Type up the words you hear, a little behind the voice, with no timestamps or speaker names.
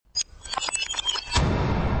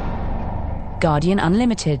Guardian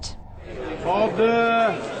Unlimited.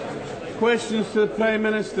 Order. Questions to the Prime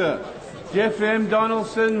Minister. Jeffrey M.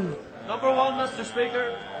 Donaldson. Number one, Mr.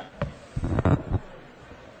 Speaker.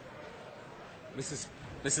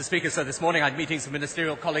 Mr. Speaker, sir, this morning I had meetings with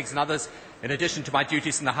ministerial colleagues and others. In addition to my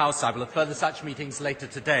duties in the House, I will have further such meetings later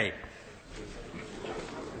today.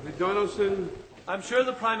 Mr. Donaldson. I'm sure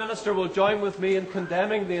the Prime Minister will join with me in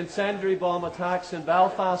condemning the incendiary bomb attacks in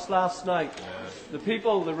Belfast last night. The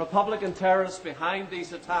people, the Republican terrorists behind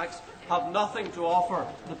these attacks, have nothing to offer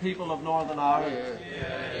the people of Northern Ireland.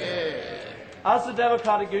 As the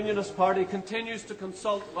Democratic Unionist Party continues to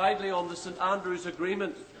consult widely on the St Andrews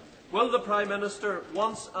Agreement, will the Prime Minister,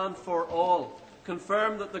 once and for all,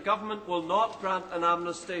 confirm that the Government will not grant an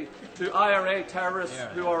amnesty to IRA terrorists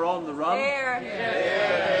who are on the run?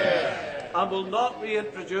 And will not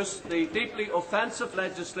reintroduce the deeply offensive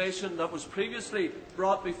legislation that was previously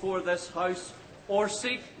brought before this House, or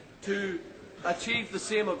seek to achieve the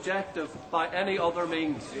same objective by any other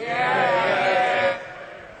means?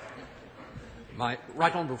 My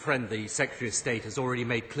right honourable friend, the Secretary of State, has already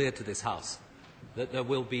made clear to this House that there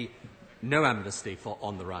will be no amnesty for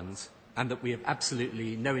on-the-runs and that we have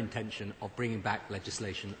absolutely no intention of bringing back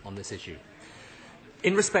legislation on this issue.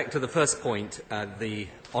 In respect to the first point the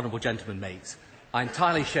honourable gentleman makes, I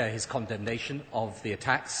entirely share his condemnation of the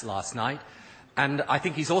attacks last night, and I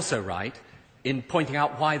think he's also right in pointing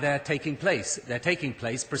out why they're taking place. They're taking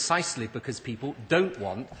place precisely because people don't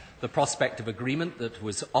want the prospect of agreement that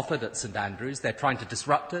was offered at St Andrews. They're trying to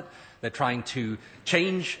disrupt it. They're trying to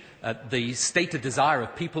change the stated desire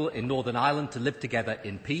of people in Northern Ireland to live together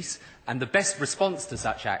in peace. And the best response to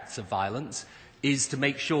such acts of violence is to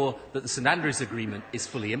make sure that the St Andrews Agreement is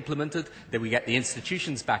fully implemented, that we get the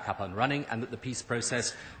institutions back up and running, and that the peace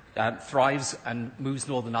process thrives and moves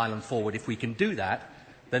Northern Ireland forward. If we can do that,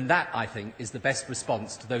 then that, I think, is the best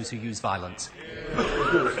response to those who use violence.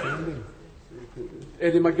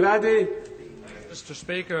 Eddie McGrady. Mr.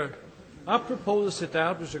 Speaker, apropos the St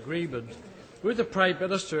Andrews Agreement, would the Prime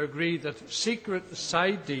Minister agree that secret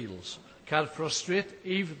side deals can frustrate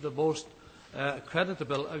even the most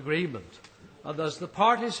creditable agreement? And as the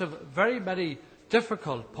parties have very many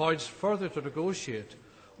difficult points further to negotiate,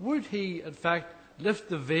 would he, in fact, lift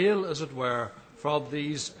the veil, as it were, from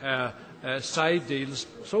these side deals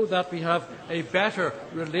so that we have a better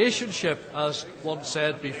relationship, as one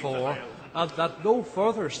said before, and that no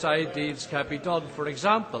further side deals can be done? For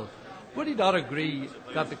example, would he not agree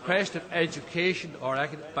that the question of education or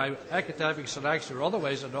by academic selection or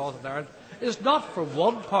otherwise in Northern Ireland is not for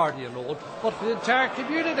one party alone, but for the entire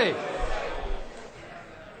community?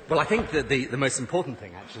 Well, I think that the most important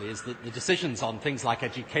thing, actually, is that the decisions on things like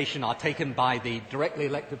education are taken by the directly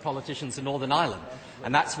elected politicians in Northern Ireland.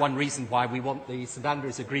 And that's one reason why we want the St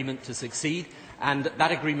Andrews Agreement to succeed. And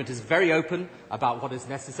that agreement is very open about what is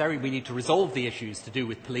necessary. We need to resolve the issues to do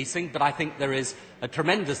with policing. But I think there is a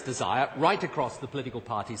tremendous desire right across the political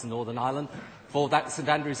parties in Northern Ireland for that St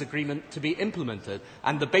Andrews Agreement to be implemented.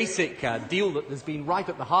 And the basic deal that has been right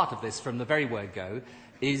at the heart of this from the very word go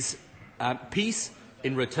is peace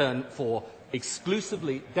in return for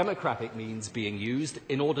exclusively democratic means being used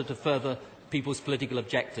in order to further people's political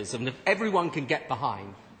objectives. And if everyone can get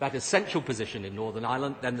behind that essential position in Northern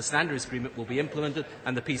Ireland, then the St Andrews Agreement will be implemented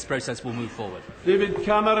and the peace process will move forward. David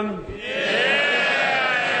Cameron.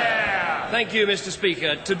 Thank you, Mr.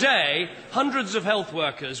 Speaker. Today, hundreds of health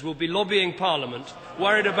workers will be lobbying Parliament,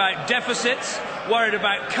 worried about deficits, worried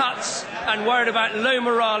about cuts, and worried about low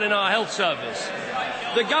morale in our health service.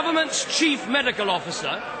 The government's chief medical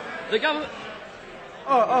officer,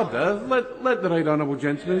 Order. Let the right honourable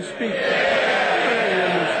gentleman speak.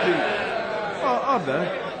 Order.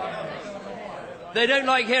 They don't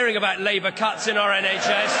like hearing about Labour cuts in our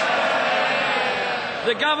NHS.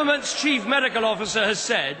 The government's chief medical officer has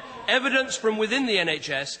said evidence from within the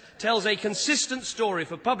NHS tells a consistent story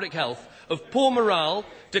for public health of poor morale,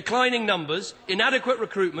 declining numbers, inadequate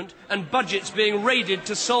recruitment and budgets being raided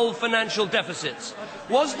to solve financial deficits.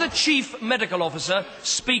 Was the chief medical officer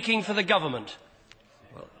speaking for the government?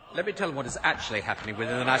 Well, let me tell you what is actually happening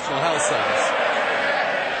within the National Health Service.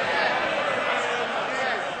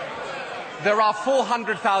 There are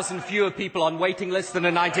 400,000 fewer people on waiting lists than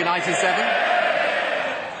in 1997.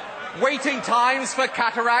 Waiting times for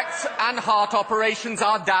cataracts and heart operations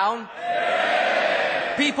are down.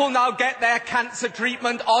 People now get their cancer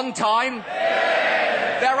treatment on time.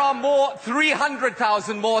 There are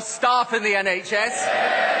 300,000 more staff in the NHS.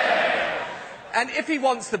 And if he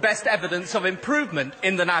wants the best evidence of improvement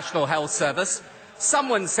in the National Health Service,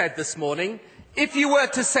 someone said this morning, if you were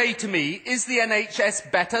to say to me, is the NHS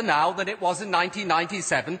better now than it was in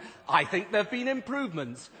 1997, I think there have been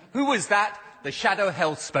improvements. Who was that? the shadow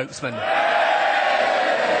health spokesman.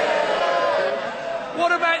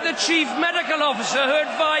 What about the Chief Medical Officer who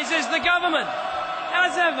advises the government?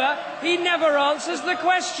 As ever, he never answers the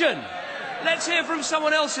question. Let's hear from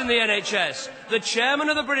someone else in the NHS. The chairman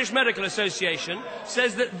of the British Medical Association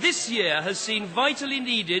says that this year has seen vitally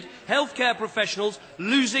needed healthcare professionals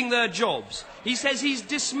losing their jobs. He says he's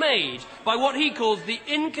dismayed by what he calls the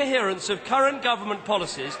incoherence of current government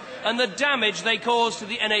policies and the damage they cause to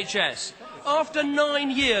the NHS. After 9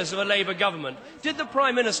 years of a Labour government, did the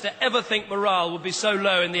Prime Minister ever think morale would be so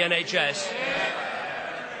low in the NHS?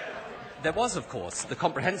 There was, of course, the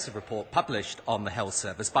comprehensive report published on the health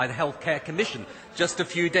service by the Healthcare Commission just a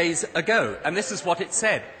few days ago, and this is what it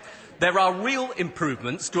said. There are real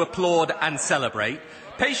improvements to applaud and celebrate.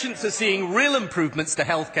 Patients are seeing real improvements to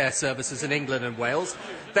healthcare services in England and Wales.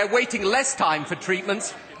 They're waiting less time for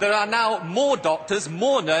treatments. There are now more doctors,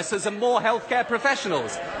 more nurses and more healthcare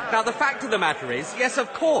professionals. Now, the fact of the matter is, yes,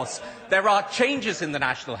 of course, there are changes in the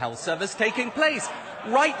National Health Service taking place,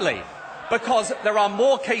 rightly, because there are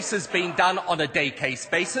more cases being done on a day-case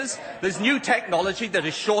basis. There's new technology that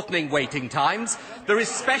is shortening waiting times. There is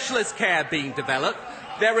specialist care being developed.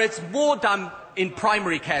 There is more done in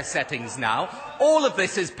primary care settings now. All of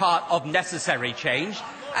this is part of necessary change.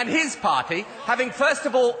 And his party, having first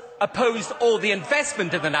of all opposed all the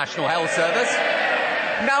investment in the National Health Service,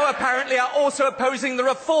 now apparently are also opposing the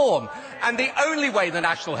reform. And the only way the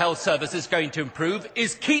National Health Service is going to improve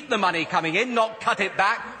is keep the money coming in, not cut it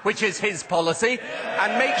back, which is his policy,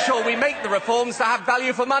 and make sure we make the reforms to have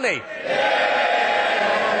value for money.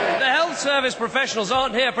 The health service professionals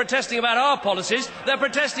aren't here protesting about our policies, they're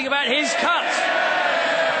protesting about his cuts.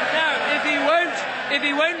 Now, if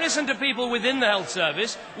he won't listen to people within the health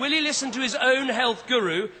service, will he listen to his own health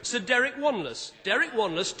guru, Sir Derek Wanless? Derek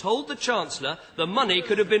Wanless told the Chancellor the money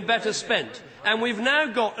could have been better spent, and we've now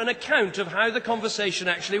got an account of how the conversation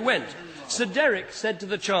actually went. Sir Derek said to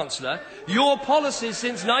the Chancellor, "Your policies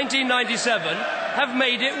since 1997 have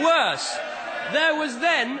made it worse." There was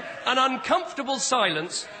then an uncomfortable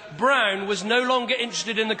silence. Brown was no longer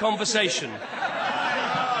interested in the conversation.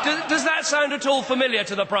 Does that sound at all familiar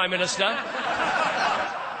to the Prime Minister?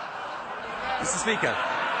 Mr. Speaker,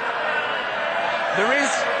 there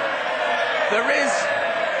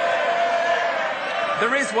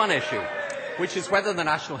is one issue, which is whether the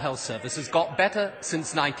National Health Service has got better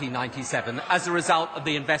since 1997 as a result of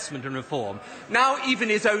the investment and reform. Now even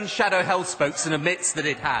his own shadow health spokesman admits that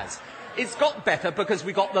it has. It's got better because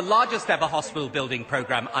we got the largest ever hospital building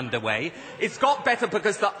programme underway. It's got better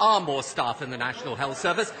because there are more staff in the National Health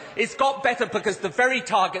Service. It's got better because the very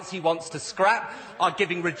targets he wants to scrap are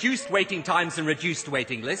giving reduced waiting times and reduced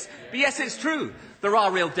waiting lists. But yes, it's true, there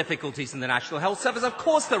are real difficulties in the National Health Service. Of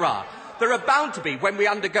course there are. There are bound to be when we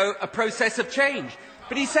undergo a process of change.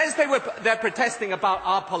 But he says they're protesting about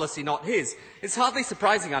our policy, not his. It's hardly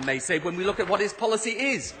surprising, I may say, when we look at what his policy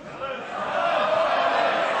is.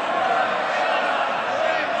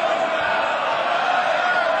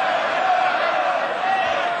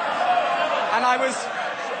 And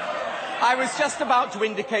I was just about to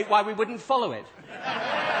indicate why we wouldn't follow it.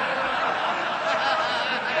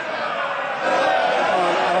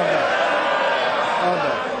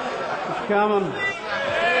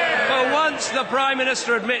 For once, the Prime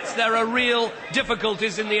Minister admits there are real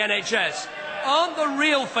difficulties in the NHS. Aren't the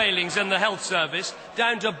real failings in the health service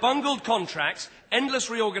down to bungled contracts, endless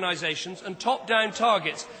reorganisations and top-down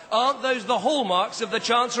targets? Aren't those the hallmarks of the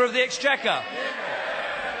Chancellor of the Exchequer?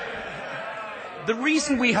 The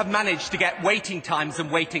reason we have managed to get waiting times and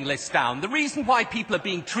waiting lists down, the reason why people are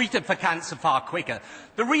being treated for cancer far quicker,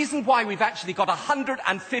 the reason why we've actually got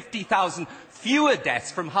 150,000 fewer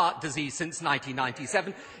deaths from heart disease since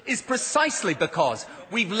 1997 is precisely because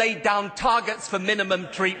we've laid down targets for minimum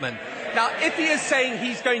treatment. Now, if he is saying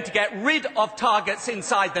he's going to get rid of targets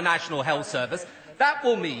inside the National Health Service, that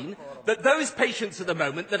will mean that those patients at the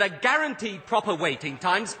moment that are guaranteed proper waiting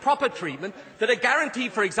times, proper treatment, that are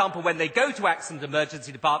guaranteed, for example, when they go to accident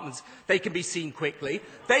emergency departments, they can be seen quickly,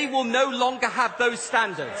 they will no longer have those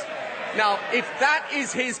standards. Now, if that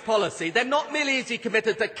is his policy, then not merely is he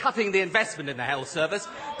committed to cutting the investment in the health service,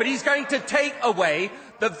 but he's going to take away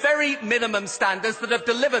the very minimum standards that have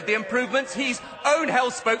delivered the improvements his own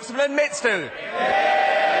health spokesman admits to.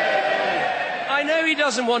 I know he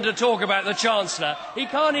doesn't want to talk about the Chancellor. He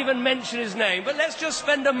can't even mention his name, but let's just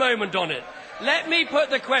spend a moment on it. Let me put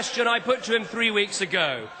the question I put to him 3 weeks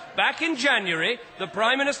ago. Back in January, the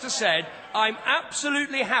Prime Minister said, "I'm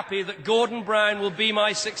absolutely happy that Gordon Brown will be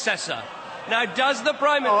my successor." Now, does the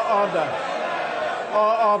Prime Minister...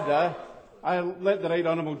 Order. I'll let the right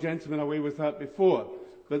honourable gentleman away with that before.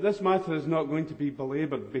 But this matter is not going to be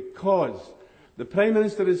belaboured because The Prime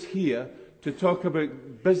Minister is here to talk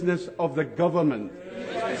about business of the government.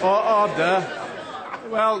 Order.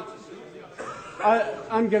 Well,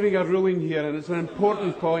 I'm giving a ruling here, and it's an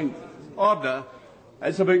important point. Order.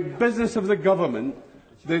 It's about business of the government.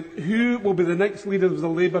 Who will be the next leader of the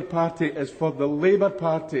Labour Party is for the Labour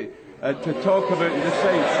Party to talk about and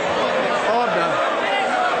decide. Order.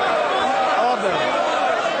 Order.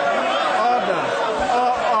 Order.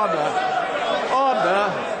 Order.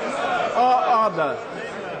 Order.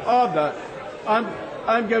 Order.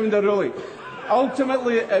 I'm giving the ruling.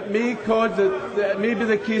 Ultimately, it may be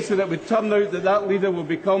the case that it would turn out that leader will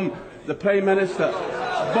become the Prime Minister.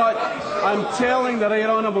 But I'm telling the right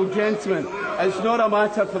honourable gentleman, it's not a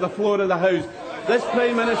matter for the floor of the House. This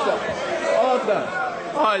Prime Minister, order.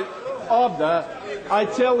 I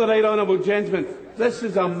tell the right honourable gentleman, this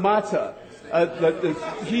is a matter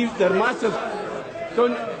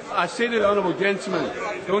Don't. I say to the honourable gentleman,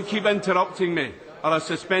 don't keep interrupting me, or I'll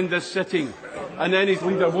suspend this sitting, and then his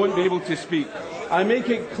leader won't be able to speak. I make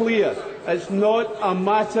it clear it's not a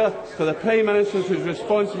matter for the Prime Minister who's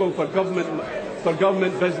responsible for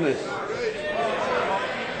government business.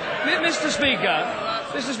 Mr.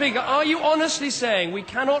 Speaker, are you honestly saying we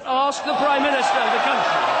cannot ask the Prime Minister of the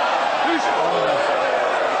country?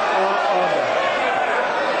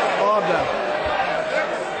 Order.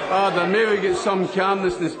 Maybe we get some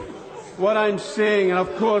calmness. What I'm saying, and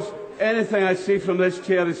of course, anything I say from this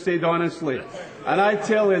chair is said honestly. And I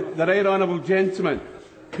tell the right honourable gentleman,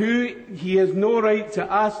 who he has no right to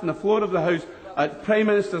ask on the floor of the House at Prime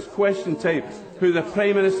Minister's question time, who the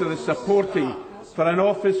Prime Minister is supporting for an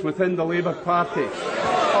office within the Labour Party.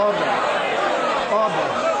 Order.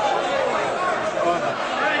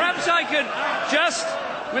 Perhaps I could just,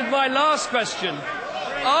 with my last question,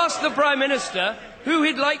 ask the Prime Minister who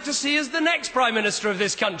he'd like to see as the next Prime Minister of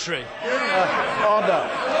this country. Order.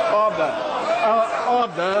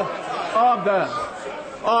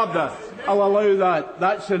 I'll allow that.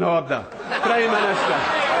 That's an order. Prime Minister.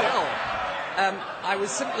 I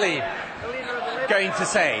was simply going to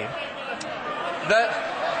say that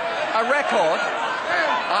a record...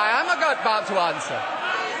 I am about to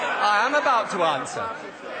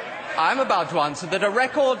answer that a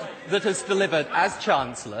record that has delivered, as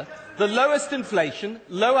Chancellor, the lowest inflation,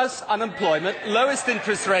 lowest unemployment, lowest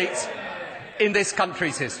interest rates in this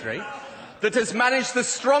country's history, that has managed the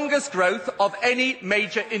strongest growth of any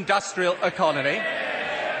major industrial economy,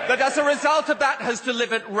 that as a result of that has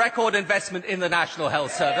delivered record investment in the National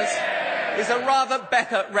Health Service, is a rather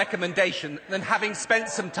better recommendation than having spent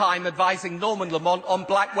some time advising Norman Lamont on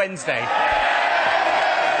Black Wednesday.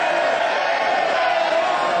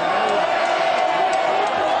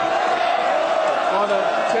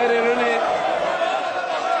 Terry Rooney.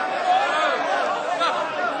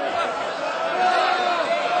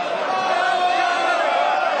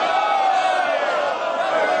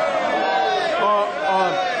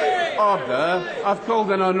 Order. I've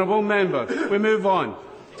called an honourable member. We move on.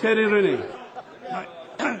 Terry Rooney.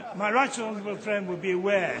 My right honourable friend will be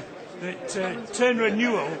aware that Turn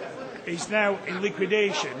Renewal is now in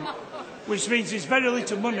liquidation, which means there's very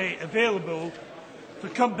little money available for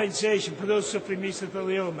compensation for those suffering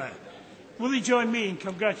mesothelioma. Will he join me in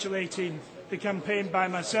congratulating the campaign by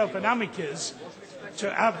myself and amicus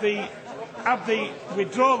to have the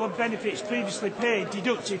withdrawal of benefits previously paid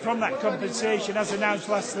deducted from that compensation as announced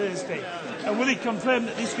last Thursday? And will he confirm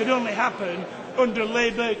that this could only happen under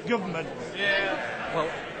Labour government? Well,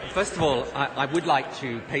 first of all, I would like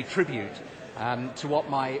to pay tribute to what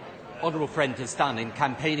my honourable friend has done in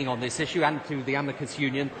campaigning on this issue, and to the Amicus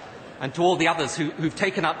Union and to all the others who've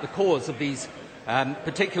taken up the cause of these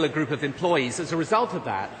particular group of employees. As a result of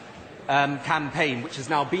that campaign, which has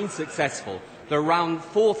now been successful, there are around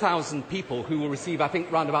 4,000 people who will receive, I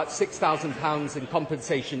think, around about £6,000 in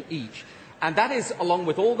compensation each. And that is, along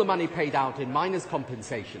with all the money paid out in miners'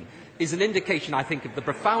 compensation, is an indication, I think, of the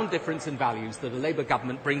profound difference in values that a Labour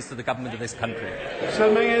government brings to the government of this country. Sir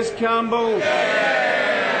Mingus Campbell.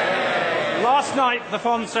 Last night, the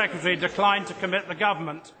Foreign Secretary declined to commit the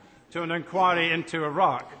government to an inquiry into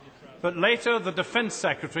Iraq. But later, the Defence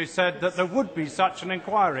Secretary said that there would be such an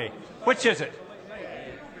inquiry. Which is it?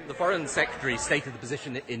 The Foreign Secretary stated the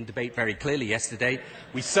position in debate very clearly yesterday.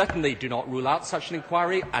 We certainly do not rule out such an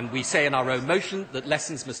inquiry, and we say in our own motion that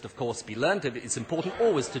lessons must, of course, be learned. It's important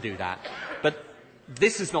always to do that. But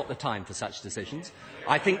this is not the time for such decisions.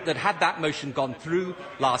 I think that had that motion gone through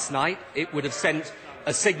last night, it would have sent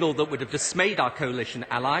a signal that would have dismayed our coalition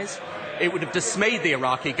allies. It would have dismayed the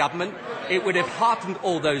Iraqi government. It would have heartened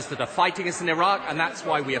all those that are fighting us in Iraq, and that's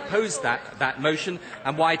why we oppose that motion,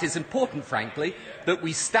 and why it is important, frankly, that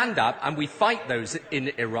we stand up and we fight those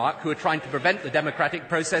in Iraq who are trying to prevent the democratic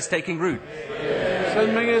process taking root.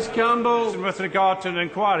 Campbell. With regard to an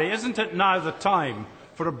inquiry, isn't it now the time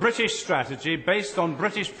for a British strategy based on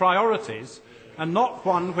British priorities and not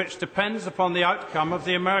one which depends upon the outcome of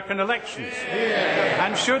the American elections?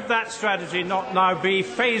 And should that strategy not now be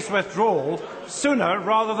phased withdrawal sooner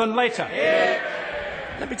rather than later?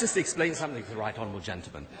 Let me just explain something to the right honourable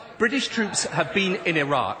gentleman. British troops have been in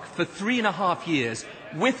Iraq for 3.5 years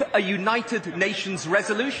with a United Nations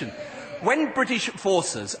resolution. When British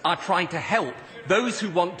forces are trying to help those who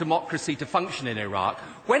want democracy to function in Iraq,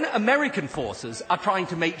 when American forces are trying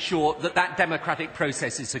to make sure that that democratic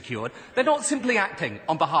process is secured, they're not simply acting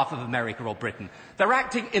on behalf of America or Britain. They're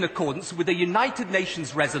acting in accordance with a United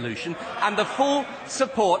Nations resolution and the full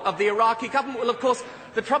support of the Iraqi government. Well, of course,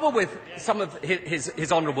 the trouble with some of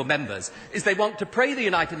his honourable members is they want to pray the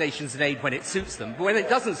United Nations in aid when it suits them, but when it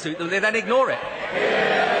doesn't suit them, they then ignore it.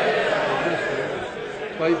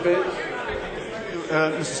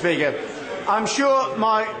 Mr. Speaker, I'm sure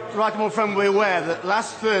my right honourable friend will be aware that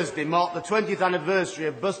last Thursday marked the 20th anniversary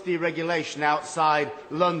of bus deregulation outside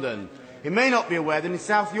London. He may not be aware that in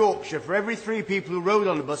South Yorkshire, for every 3 people who rode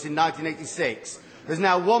on a bus in 1986, there's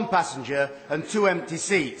now 1 passenger and 2 empty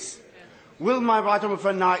seats. Will my right honourable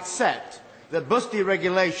friend now accept that bus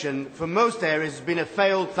deregulation for most areas has been a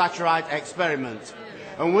failed Thatcherite experiment?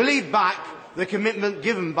 And will he back the commitment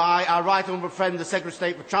given by our right honourable friend, the Secretary of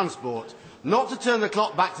State for Transport, not to turn the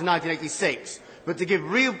clock back to 1986, but to give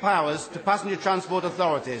real powers to passenger transport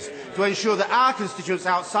authorities to ensure that our constituents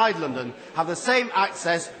outside London have the same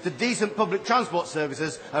access to decent public transport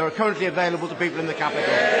services that are currently available to people in the capital?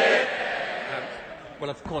 Well,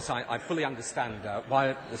 of course, I fully understand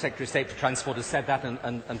why the Secretary of State for Transport has said that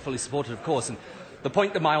and fully support it, of course. And the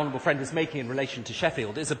point that my honourable friend is making in relation to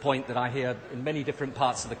Sheffield is a point that I hear in many different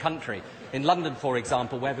parts of the country. In London, for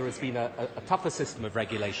example, where there has been a tougher system of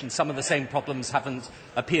regulation, some of the same problems haven't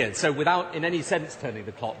appeared. So without in any sense turning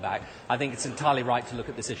the clock back, I think it's entirely right to look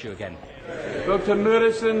at this issue again. Dr.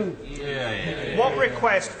 Morrison. What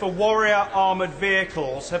requests for warrior armoured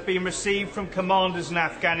vehicles have been received from commanders in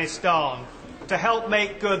Afghanistan to help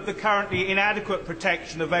make good the currently inadequate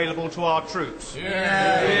protection available to our troops?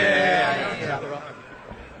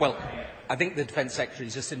 Well, I think the Defence Secretary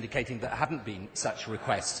is just indicating that there haven't been such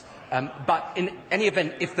requests. But in any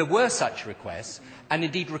event, if there were such requests, and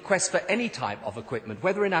indeed requests for any type of equipment,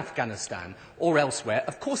 whether in Afghanistan or elsewhere,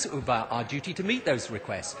 of course it would be our duty to meet those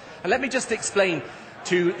requests. And let me just explain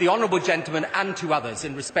to the honourable gentleman and to others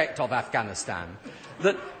in respect of Afghanistan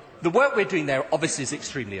that the work we're doing there obviously is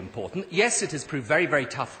extremely important. Yes, it has proved very, very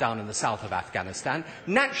tough down in the south of Afghanistan.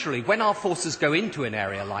 Naturally, when our forces go into an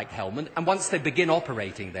area like Helmand, and once they begin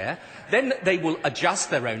operating there, then they will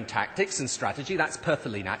adjust their own tactics and strategy. That's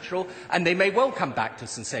perfectly natural. And they may well come back to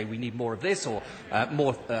us and say, we need more of this, or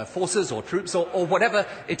more forces or troops, or whatever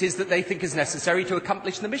it is that they think is necessary to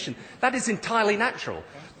accomplish the mission. That is entirely natural.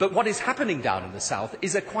 But what is happening down in the south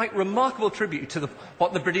is a quite remarkable tribute to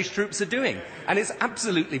what the British troops are doing. And it's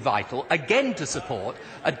absolutely vital, again, to support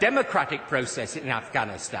a democratic process in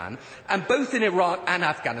Afghanistan, and both in Iraq and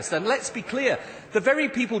Afghanistan. Let's be clear, the very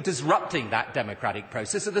people disrupting that democratic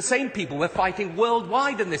process are the same people we're fighting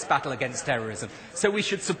worldwide in this battle against terrorism. So we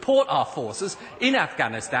should support our forces in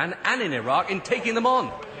Afghanistan and in Iraq in taking them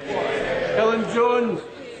on. Helen Jones.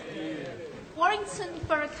 Warrington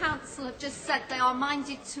Borough Council have just said they are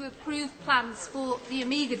minded to approve plans for the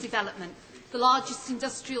Omega development, the largest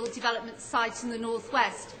industrial development site in the North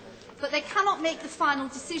West. But they cannot make the final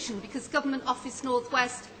decision because Government Office North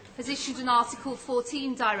West has issued an Article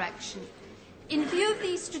 14 direction. In view of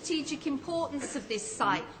the strategic importance of this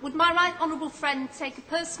site, would my right honourable friend take a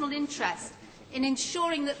personal interest in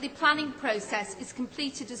ensuring that the planning process is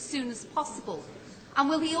completed as soon as possible? And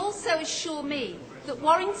will he also assure me that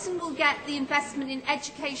Warrington will get the investment in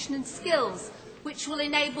education and skills which will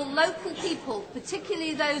enable local people,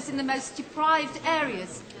 particularly those in the most deprived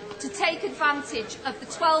areas, to take advantage of the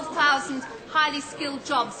 12,000 highly skilled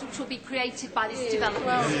jobs which will be created by this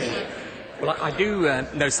development scheme? Well, I do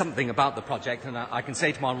know something about the project, and I can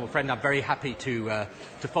say to my honourable friend I'm very happy to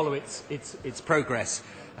follow its progress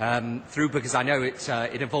through, because I know it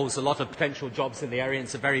involves a lot of potential jobs in the area, and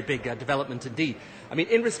it's a very big development indeed. I mean,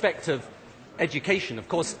 in respect of education, of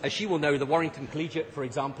course, as she will know, the Warrington Collegiate, for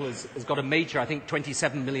example, has got a major, I think,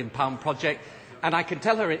 £27 million project. And I can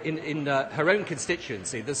tell her in her own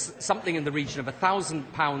constituency, there's something in the region of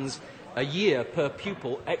 £1,000 a year per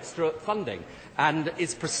pupil extra funding. And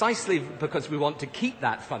it's precisely because we want to keep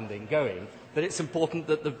that funding going that it's important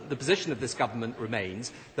that the position of this government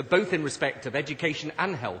remains that both in respect of education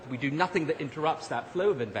and health, we do nothing that interrupts that flow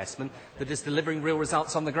of investment that is delivering real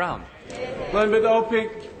results on the ground.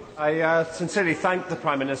 I sincerely thank the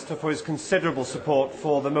Prime Minister for his considerable support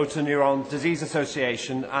for the Motor Neuron Disease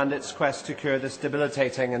Association and its quest to cure this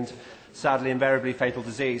debilitating and sadly invariably fatal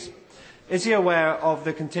disease. Is he aware of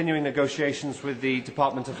the continuing negotiations with the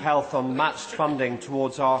Department of Health on matched funding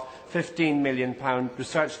towards our £15 million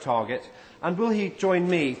research target? And will he join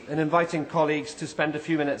me in inviting colleagues to spend a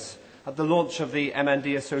few minutes at the launch of the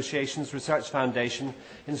MND Association's Research Foundation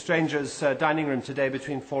in Strangers' dining room today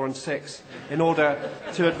between 4 and 6 in order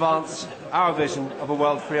to advance our vision of a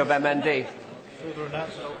world free of MND?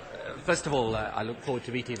 First of all, I look forward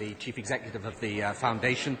to meeting the Chief Executive of the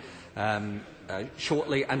Foundation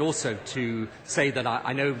shortly, and also to say that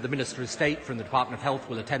I know the Minister of State from the Department of Health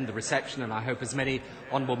will attend the reception, and I hope as many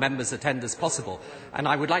honourable members attend as possible. And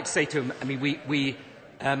I would like to say to him, we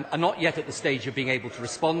are not yet at the stage of being able to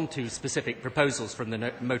respond to specific proposals from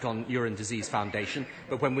the Motor Neuron Disease Foundation,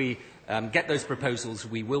 but when we get those proposals,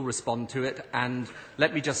 we will respond to it. And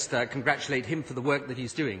let me just congratulate him for the work that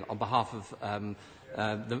he's doing on behalf of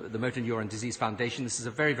the Motor Neuron Disease Foundation. This is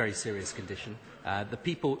a very, very serious condition. The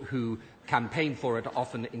people who campaign for it are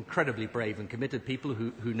often incredibly brave and committed people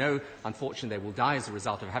who know, unfortunately, they will die as a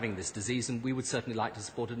result of having this disease, and we would certainly like to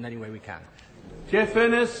support it in any way we can. Jeff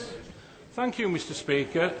Innes. Thank you, Mr.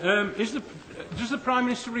 Speaker. Does the Prime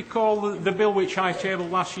Minister recall the bill which I tabled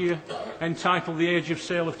last year, entitled the Age of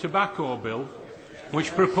Sale of Tobacco Bill,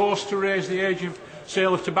 which proposed to raise the age of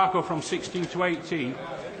sale of tobacco from 16 to 18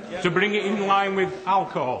 to bring it in line with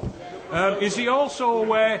alcohol? Is he also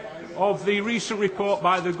aware of the recent report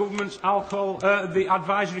by the government's the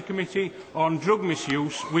Advisory Committee on Drug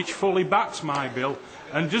Misuse, which fully backs my bill?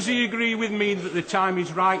 And does he agree with me that the time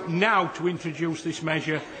is right now to introduce this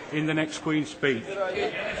measure in the next Queen's speech?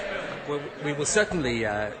 Well, we will certainly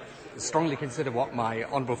strongly consider what my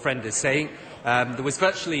honourable friend is saying. There was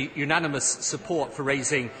virtually unanimous support for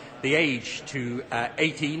raising the age to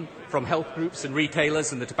 18 from health groups and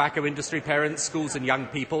retailers and the tobacco industry, parents, schools and young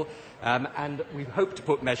people. And we hope to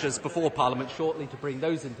put measures before Parliament shortly to bring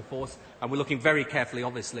those into force, and we're looking very carefully,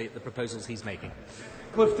 obviously, at the proposals he's making.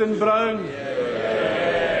 Clifton Brown.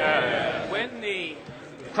 When the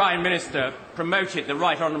Prime Minister promoted the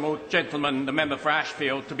Right Honourable Gentleman, the member for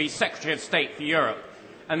Ashfield, to be Secretary of State for Europe,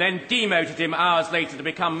 and then demoted him hours later to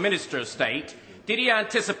become Minister of State, did he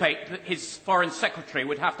anticipate that his Foreign Secretary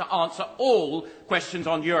would have to answer all questions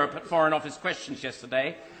on Europe at Foreign Office questions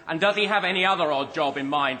yesterday? And does he have any other odd job in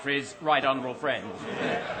mind for his Right Honourable friend?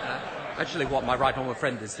 Actually, what my right honourable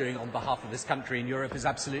friend is doing on behalf of this country in Europe is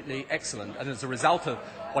absolutely excellent. And as a result of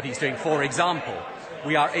what he's doing, for example,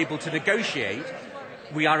 we are able to negotiate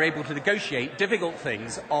difficult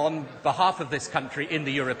things on behalf of this country in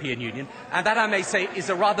the European Union. And that, I may say, is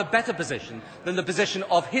a rather better position than the position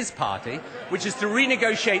of his party, which is to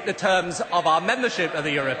renegotiate the terms of our membership of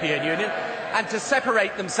the European Union and to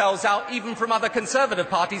separate themselves out even from other Conservative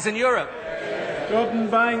parties in Europe. Gordon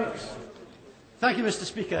Banks. Thank you, Mr.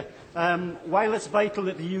 Speaker. While it's vital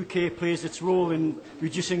that the UK plays its role in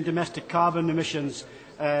reducing domestic carbon emissions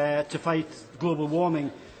to fight global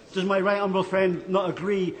warming, does my right honourable friend not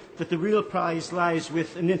agree that the real prize lies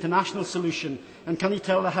with an international solution? And can he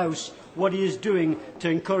tell the House what he is doing to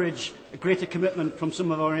encourage a greater commitment from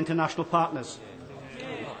some of our international partners?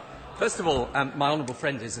 First of all, my honourable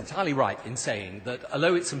friend is entirely right in saying that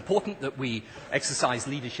although it's important that we exercise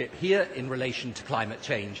leadership here in relation to climate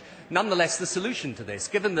change, nonetheless the solution to this,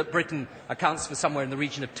 given that Britain accounts for somewhere in the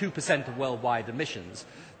region of 2% of worldwide emissions,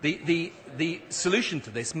 the solution to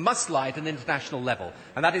this must lie at an international level.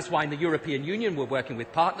 And that is why in the European Union we're working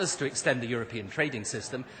with partners to extend the European trading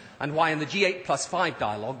system, and why in the G8+5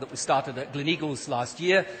 dialogue that was started at Gleneagles last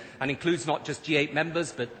year and includes not just G8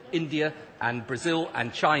 members but India and Brazil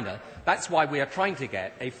and China, that's why we are trying to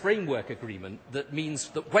get a framework agreement that means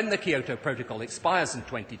that when the Kyoto Protocol expires in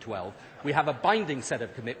 2012, we have a binding set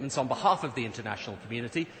of commitments on behalf of the international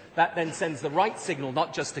community that then sends the right signal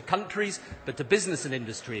not just to countries but to business and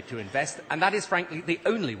industry to invest, and that is frankly the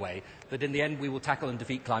only way that in the end we will tackle and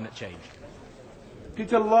defeat climate change.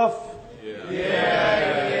 Peter Lough.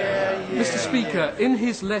 Mr. Speaker, in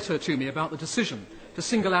his letter to me about the decision to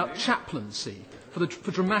single out chaplaincy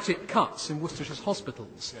for dramatic cuts in Worcestershire's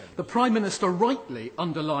hospitals, the Prime Minister rightly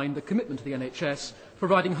underlined the commitment to the NHS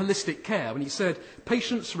providing holistic care when he said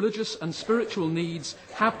patients' religious and spiritual needs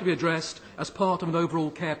have to be addressed as part of an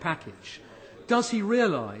overall care package. does he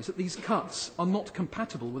realise that these cuts are not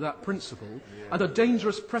compatible with that principle and a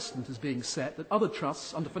dangerous precedent is being set that other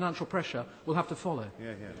trusts, under financial pressure, will have to follow?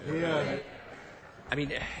 I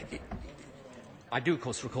mean, I do, of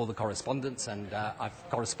course, recall the correspondence, and I've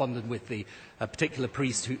corresponded with the particular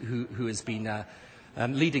priest who has been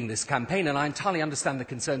leading this campaign, and I entirely understand the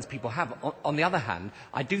concerns people have. On the other hand,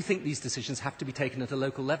 I do think these decisions have to be taken at a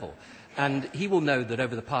local level. And he will know that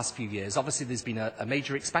over the past few years, obviously there's been a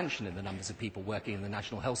major expansion in the numbers of people working in the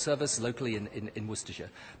National Health Service locally in Worcestershire.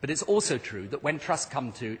 But it's also true that when trusts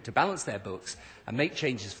come to balance their books and make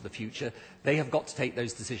changes for the future, they have got to take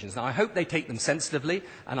those decisions. Now, I hope they take them sensitively,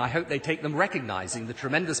 and I hope they take them recognising the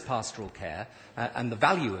tremendous pastoral care and the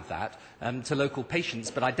value of that to local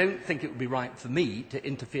patients. But I don't think it would be right for me to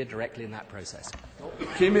interfere directly in that process.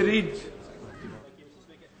 Jamie Reid.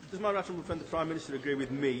 Does my right honourable friend the Prime Minister agree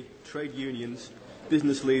with me, trade unions,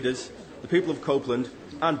 business leaders, the people of Copeland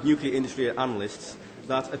and nuclear industry analysts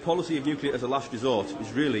that a policy of nuclear as a last resort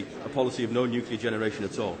is really a policy of no nuclear generation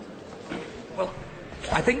at all? Well,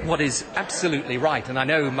 I think what is absolutely right, and I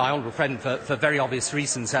know my honourable friend for very obvious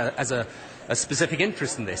reasons has a specific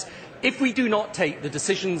interest in this, if we do not take the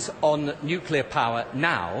decisions on nuclear power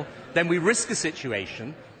now, then we risk a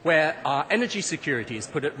situation where our energy security is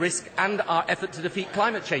put at risk and our effort to defeat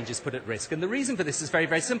climate change is put at risk. And the reason for this is very,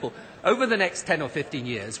 very simple. Over the next 10 or 15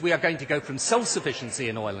 years, we are going to go from self-sufficiency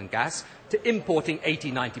in oil and gas to importing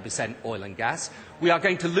 80-90% oil and gas. We are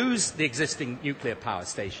going to lose the existing nuclear power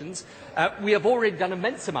stations. We have already done an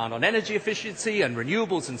immense amount on energy efficiency and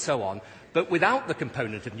renewables and so on. But without the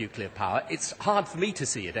component of nuclear power, it's hard for me to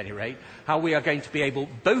see, at any rate, how we are going to be able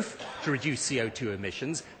both to reduce CO2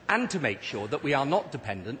 emissions and to make sure that we are not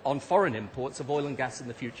dependent on foreign imports of oil and gas in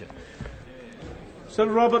the future. Sir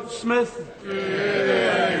Robert Smith.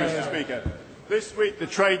 Mr. Speaker. This week, the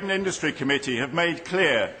Trade and Industry Committee have made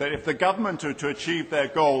clear that if the government are to achieve their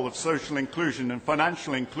goal of social inclusion and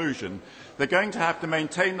financial inclusion, they're going to have to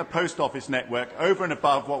maintain the post office network over and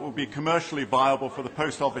above what will be commercially viable for the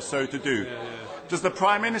post office so to do. Does the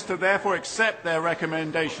Prime Minister therefore accept their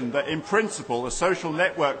recommendation that, in principle, a social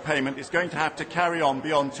network payment is going to have to carry on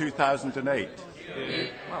beyond 2008?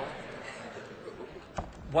 Well,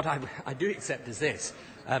 what I do accept is this,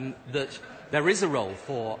 that there is a role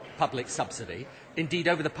for public subsidy. Indeed,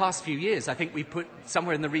 over the past few years, I think we put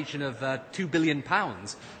somewhere in the region of £2 billion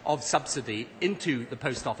of subsidy into the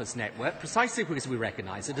post office network, precisely because we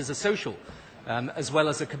recognise it as a social as well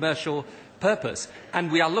as a commercial purpose.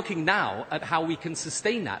 And we are looking now at how we can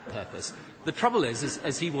sustain that purpose. The trouble is,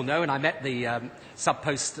 as he will know, and I met the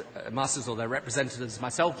sub-post masters or their representatives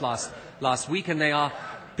myself last week, and they are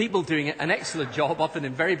people doing an excellent job, often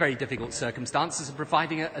in very, very difficult circumstances, of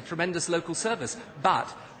providing a tremendous local service.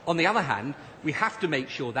 But, on the other hand, we have to make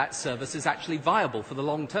sure that service is actually viable for the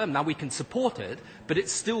long term. Now, we can support it, but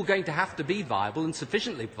it's still going to have to be viable and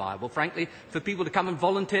sufficiently viable, frankly, for people to come and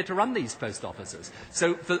volunteer to run these post offices.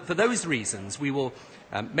 So, for those reasons, we will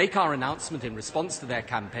make our announcement in response to their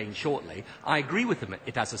campaign shortly. I agree with them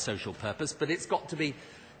it has a social purpose, but it's got to be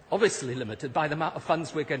obviously limited by the amount of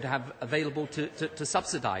funds we're going to have available to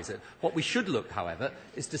subsidise it. What we should look, however,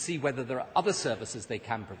 is to see whether there are other services they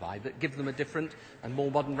can provide that give them a different and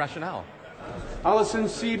more modern rationale. Alison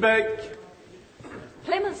Seebeck.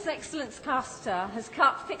 Plymouth's Excellence Cluster has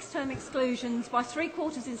cut fixed-term exclusions by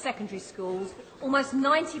 3/4 in secondary schools, almost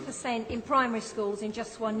 90% in primary schools in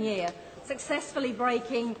just 1 year, successfully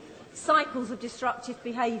breaking cycles of disruptive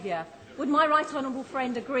behaviour. Would my right honourable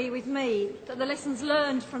friend agree with me that the lessons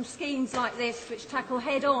learned from schemes like this, which tackle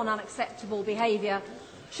head-on unacceptable behaviour,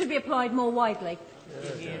 should be applied more widely?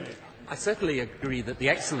 I certainly agree that the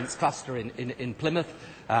Excellence Cluster in Plymouth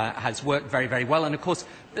has worked very, very well. And, of course,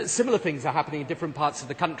 similar things are happening in different parts of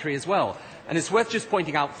the country as well. And it's worth just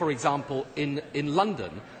pointing out, for example, in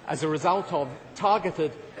London, as a result of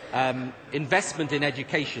targeted investment in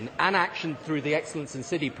education and action through the Excellence in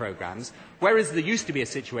City programmes, whereas there used to be a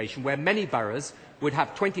situation where many boroughs would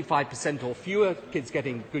have 25% or fewer kids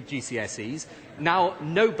getting good GCSEs, now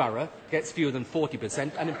no borough gets fewer than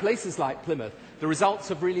 40%, and in places like Plymouth, the results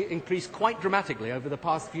have really increased quite dramatically over the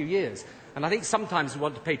past few years. And I think sometimes we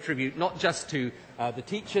want to pay tribute not just to the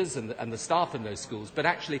teachers and the staff in those schools, but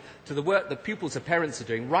actually to the work that pupils and parents are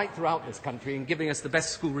doing right throughout this country and giving us the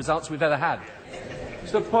best school results we've ever had.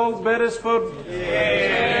 Mr. Paul Beresford.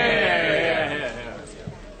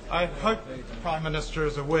 I hope the Prime Minister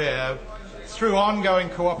is aware, through ongoing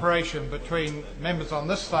cooperation between members on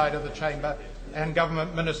this side of the chamber and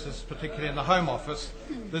government ministers, particularly in the Home Office,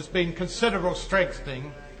 there's been considerable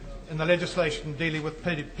strengthening in the legislation dealing with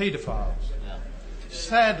paedophiles.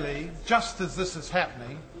 Sadly, just as this is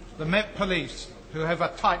happening, the Met Police, who have a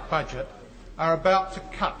tight budget, are about to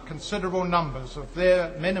cut considerable numbers of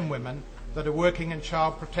their men and women that are working in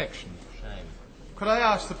child protection. Shame. Could I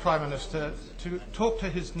ask the Prime Minister to talk to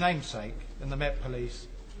his namesake in the Met Police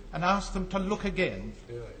and ask them to look again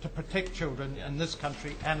to protect children in this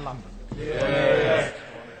country and London?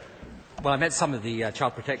 Well, I met some of the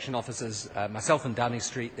child protection officers myself in Downing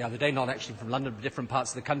Street the other day, not actually from London, but different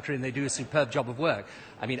parts of the country, and they do a superb job of work.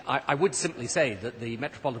 I mean, I would simply say that the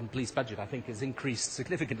Metropolitan Police budget, I think, has increased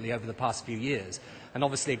significantly over the past few years. And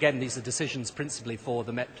obviously, again, these are decisions principally for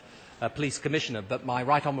the Met Police Commissioner, but my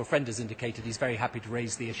right honourable friend has indicated he's very happy to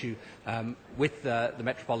raise the issue with the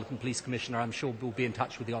Metropolitan Police Commissioner. I'm sure we'll be in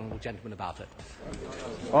touch with the honourable gentleman about it.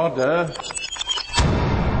 Order.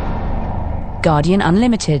 Guardian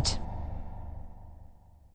Unlimited.